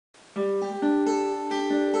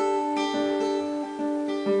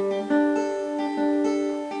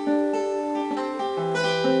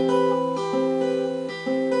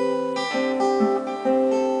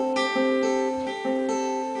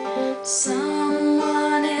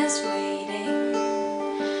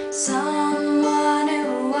Someone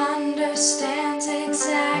who understands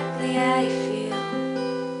exactly how you feel,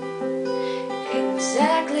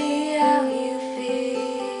 exactly how you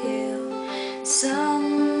feel.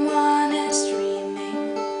 Someone is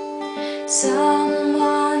dreaming,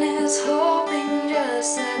 someone is hoping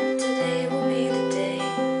just that today will be the day,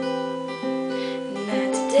 and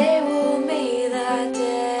that today will be the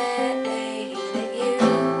day that you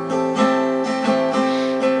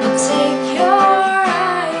will take your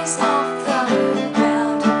eyes off the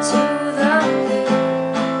ground into the blue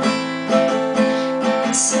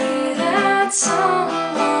and see that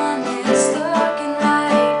someone is looking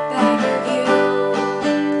right back at you.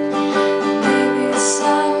 Maybe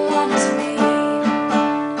someone is me,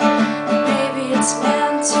 maybe it's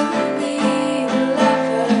meant to be.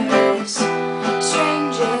 Lovers,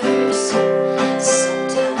 strangers,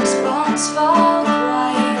 sometimes bonds fall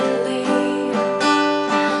quietly.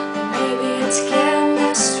 Maybe it's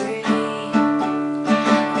chemistry,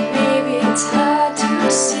 maybe it's hard to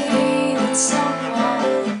see that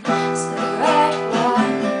someone's the right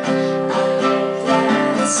one. I hope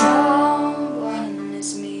that someone is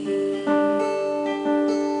me.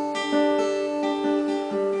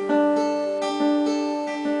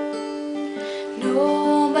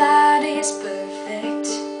 Nobody's perfect,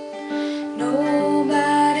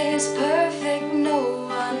 nobody's perfect, no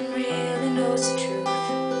one really knows the truth.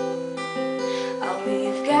 All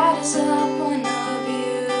we've got is a point of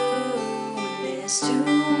view, and there's too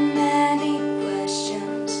many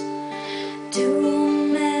questions,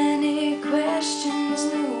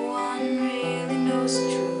 no one really knows the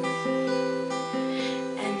truth.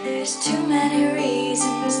 And there's too many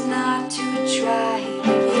reasons not to try.